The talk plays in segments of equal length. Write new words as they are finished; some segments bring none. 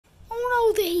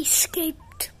they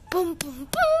escaped. Boom, boom,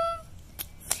 boom.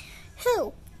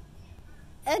 Who?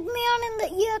 Eggman and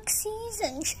the EXEs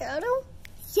and Shadow?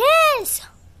 Yes!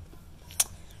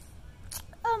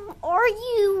 Are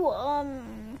you,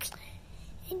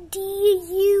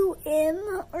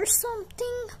 DUM or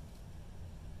something?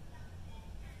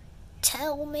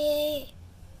 Tell me.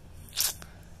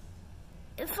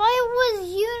 If I was,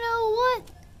 you know what?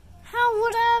 How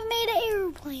would I have made an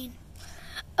airplane?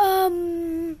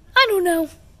 I don't know.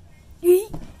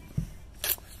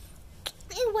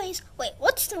 Anyways, wait,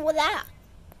 what's the with that?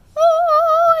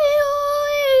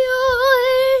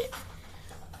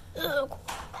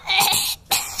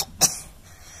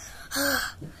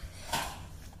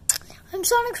 I'm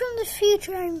Sonic from the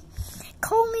future.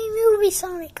 Call me Movie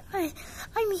Sonic.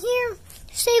 I'm here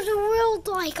to save the world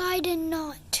like I did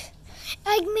not.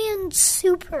 Eggman's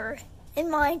super in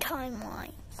my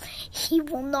timeline. He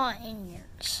will not in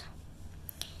yours.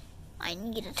 I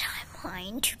need a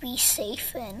timeline to be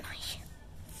safe in.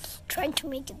 Trying to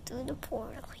make it through the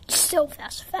portal. He's so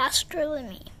fast, faster than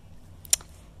me.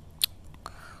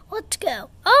 Let's go.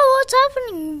 Oh, what's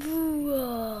happening?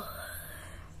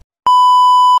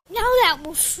 Now that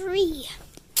we're free,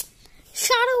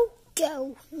 Shadow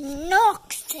go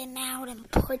knocks them out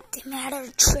and put them out of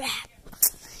the trap.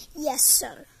 Yes,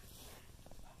 sir.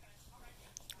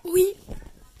 Oui.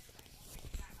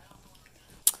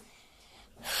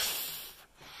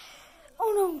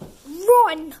 Oh no,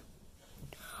 run!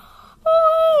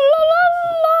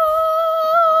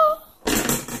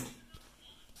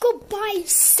 Goodbye,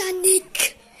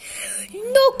 Sonic.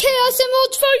 No chaos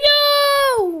emotes for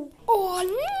you. Oh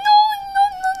no!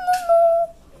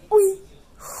 Oui.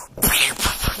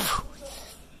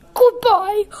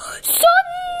 Goodbye, Sonic.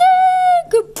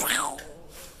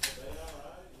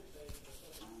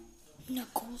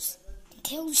 Knuckles and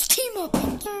Tails team up.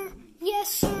 Yes,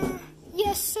 sir.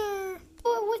 Yes, sir.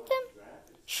 With them?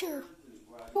 Sure.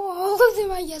 All of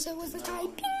them, I guess I was the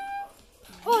type.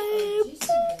 I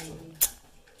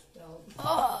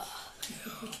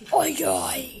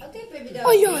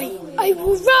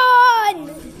will run!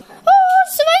 Oh,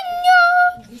 Svenja!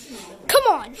 Come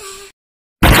on!